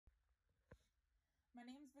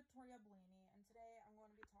And today I'm going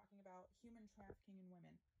to be talking about human trafficking in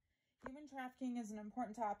women. Human trafficking is an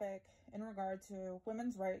important topic in regard to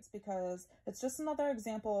women's rights because it's just another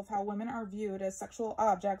example of how women are viewed as sexual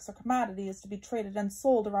objects or commodities to be traded and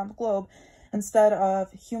sold around the globe instead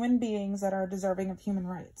of human beings that are deserving of human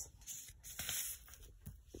rights.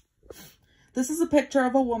 This is a picture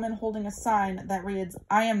of a woman holding a sign that reads,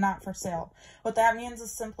 "I am not for sale." What that means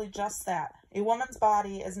is simply just that. A woman's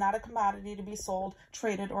body is not a commodity to be sold,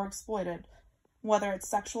 traded, or exploited, whether it's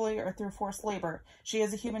sexually or through forced labor. She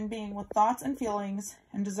is a human being with thoughts and feelings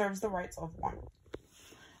and deserves the rights of one.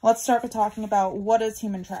 Let's start by talking about what is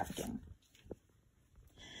human trafficking.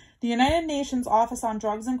 The United Nations Office on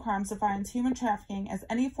Drugs and Crimes defines human trafficking as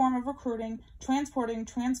any form of recruiting, transporting,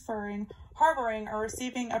 transferring, harboring, or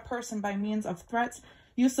receiving a person by means of threats,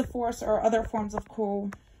 use of force, or other forms of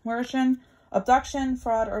coercion, abduction,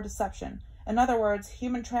 fraud, or deception. In other words,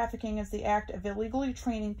 human trafficking is the act of illegally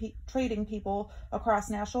trading people across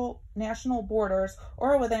national borders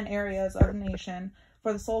or within areas of a nation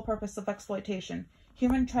for the sole purpose of exploitation.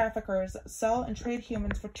 Human traffickers sell and trade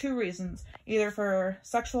humans for two reasons, either for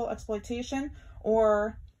sexual exploitation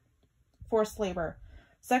or forced labor.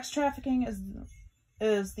 Sex trafficking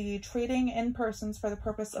is the trading in persons for the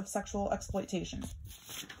purpose of sexual exploitation.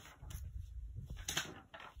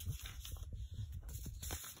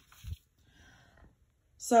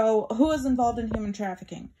 So, who is involved in human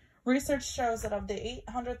trafficking? Research shows that of the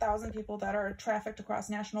 800,000 people that are trafficked across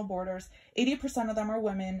national borders, 80% of them are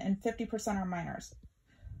women and 50% are minors.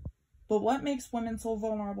 But what makes women so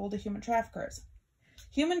vulnerable to human traffickers?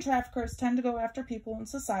 Human traffickers tend to go after people in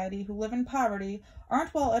society who live in poverty,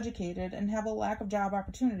 aren't well educated, and have a lack of job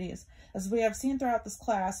opportunities. As we have seen throughout this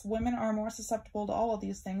class, women are more susceptible to all of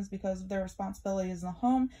these things because of their responsibilities in the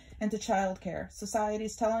home and to childcare. Society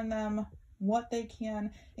is telling them what they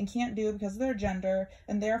can and can't do because of their gender,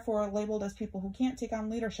 and therefore labeled as people who can't take on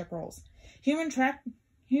leadership roles. Human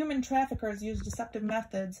traffickers use deceptive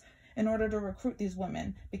methods in order to recruit these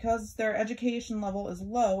women. Because their education level is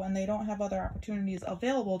low and they don't have other opportunities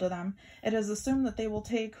available to them, it is assumed that they will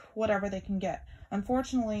take whatever they can get.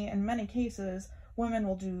 Unfortunately, in many cases, women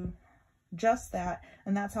will do just that,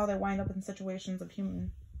 and that's how they wind up in situations of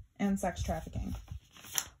human and sex trafficking.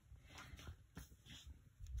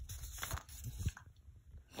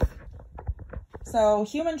 So,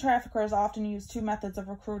 human traffickers often use two methods of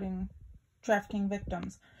recruiting trafficking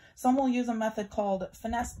victims. Some will use a method called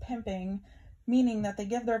finesse pimping, meaning that they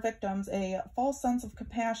give their victims a false sense of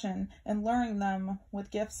compassion and luring them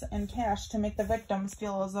with gifts and cash to make the victims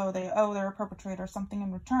feel as though they owe their perpetrator something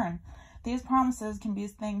in return. These promises can be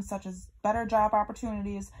things such as better job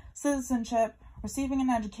opportunities, citizenship, receiving an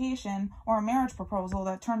education, or a marriage proposal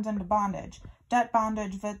that turns into bondage. Debt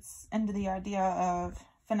bondage fits into the idea of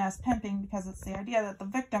finesse pimping because it's the idea that the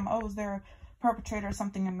victim owes their perpetrator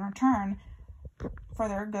something in return for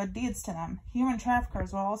their good deeds to them. Human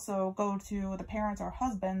traffickers will also go to the parents or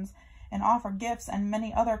husbands and offer gifts and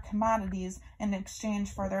many other commodities in exchange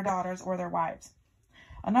for their daughters or their wives.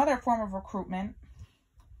 Another form of recruitment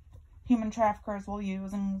human traffickers will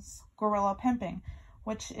use is guerrilla pimping,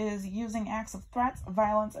 which is using acts of threats,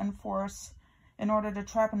 violence, and force in order to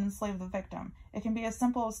trap and enslave the victim. It can be as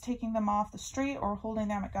simple as taking them off the street or holding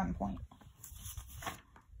them at gunpoint.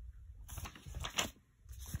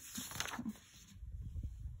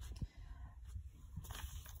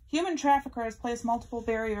 Human traffickers place multiple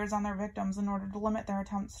barriers on their victims in order to limit their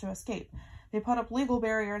attempts to escape. They put up legal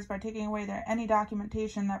barriers by taking away any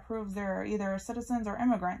documentation that proves they're either citizens or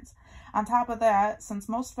immigrants. On top of that, since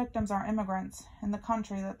most victims are immigrants in the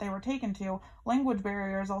country that they were taken to, language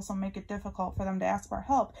barriers also make it difficult for them to ask for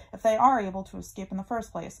help if they are able to escape in the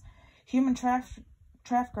first place. Human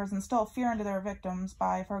traffickers instill fear into their victims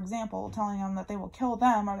by, for example, telling them that they will kill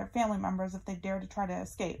them or their family members if they dare to try to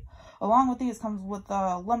escape. Along with these comes with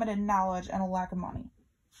limited knowledge and a lack of money.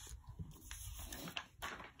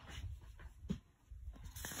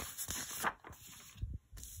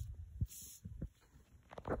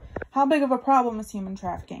 How big of a problem is human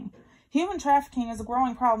trafficking? Human trafficking is a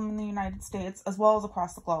growing problem in the United States as well as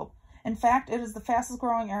across the globe. In fact, it is the fastest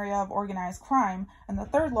growing area of organized crime and the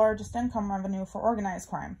third largest income revenue for organized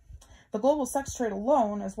crime. The global sex trade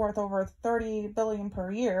alone is worth over $30 billion per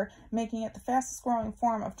year, making it the fastest growing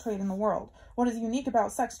form of trade in the world. What is unique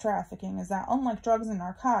about sex trafficking is that unlike drugs and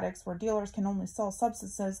narcotics, where dealers can only sell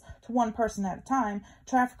substances to one person at a time,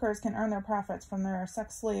 traffickers can earn their profits from their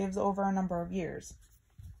sex slaves over a number of years.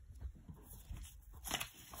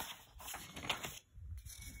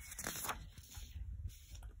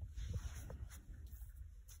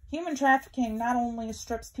 Human trafficking not only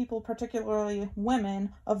strips people, particularly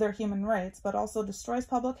women, of their human rights, but also destroys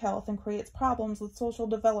public health and creates problems with social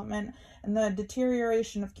development and the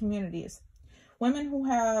deterioration of communities. Women who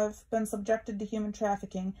have been subjected to human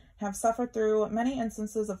trafficking have suffered through many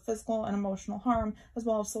instances of physical and emotional harm, as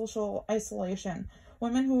well as social isolation.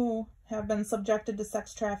 Women who have been subjected to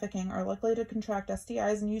sex trafficking are likely to contract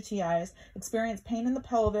STIs and UTIs, experience pain in the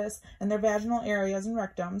pelvis and their vaginal areas and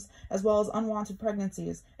rectums, as well as unwanted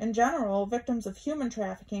pregnancies. In general, victims of human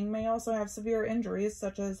trafficking may also have severe injuries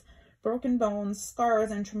such as broken bones, scars,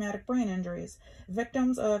 and traumatic brain injuries.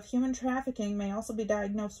 Victims of human trafficking may also be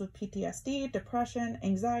diagnosed with PTSD, depression,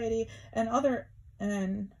 anxiety,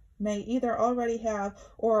 and may either already have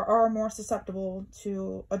or are more susceptible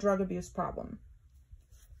to a drug abuse problem.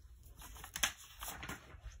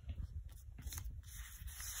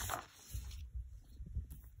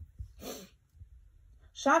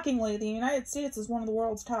 Shockingly, the United States is one of the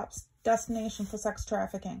world's top destinations for sex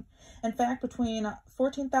trafficking. In fact, between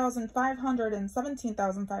 14,500 and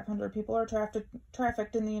 17,500 people are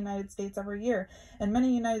trafficked in the United States every year, and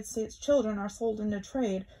many United States children are sold into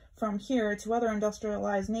trade from here to other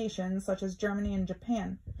industrialized nations such as Germany and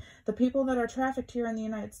Japan. The people that are trafficked here in the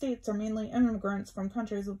United States are mainly immigrants from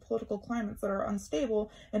countries with political climates that are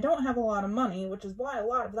unstable and don't have a lot of money, which is why a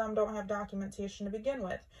lot of them don't have documentation to begin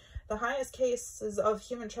with. The highest cases of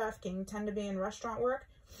human trafficking tend to be in restaurant work,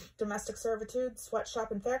 domestic servitude,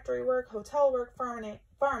 sweatshop and factory work, hotel work,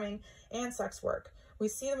 farming, and sex work. We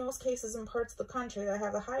see the most cases in parts of the country that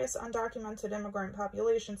have the highest undocumented immigrant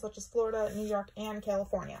population, such as Florida, New York, and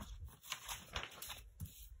California.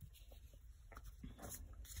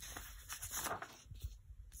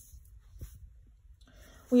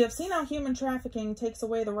 We have seen how human trafficking takes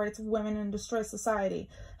away the rights of women and destroys society.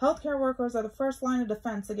 Healthcare workers are the first line of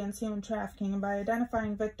defense against human trafficking by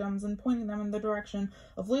identifying victims and pointing them in the direction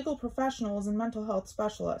of legal professionals and mental health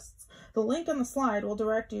specialists. The link on the slide will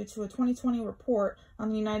direct you to a 2020 report on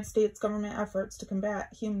the United States government efforts to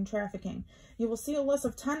combat human trafficking. You will see a list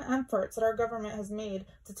of 10 efforts that our government has made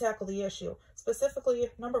to tackle the issue. Specifically,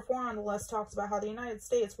 number 4 on the list talks about how the United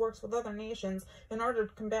States works with other nations in order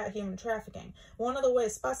to combat human trafficking. One of the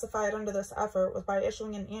ways specified under this effort was by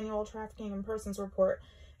issuing an annual Trafficking in Persons report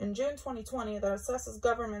in June 2020 that assesses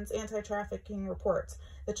government's anti-trafficking reports,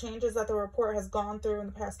 the changes that the report has gone through in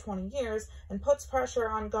the past 20 years, and puts pressure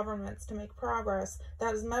on governments to make progress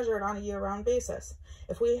that is measured on a year-round basis.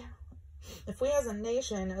 If we as a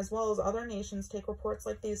nation, as well as other nations, take reports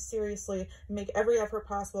like these seriously and make every effort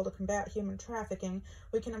possible to combat human trafficking,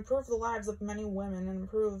 we can improve the lives of many women and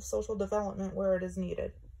improve social development where it is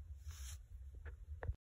needed.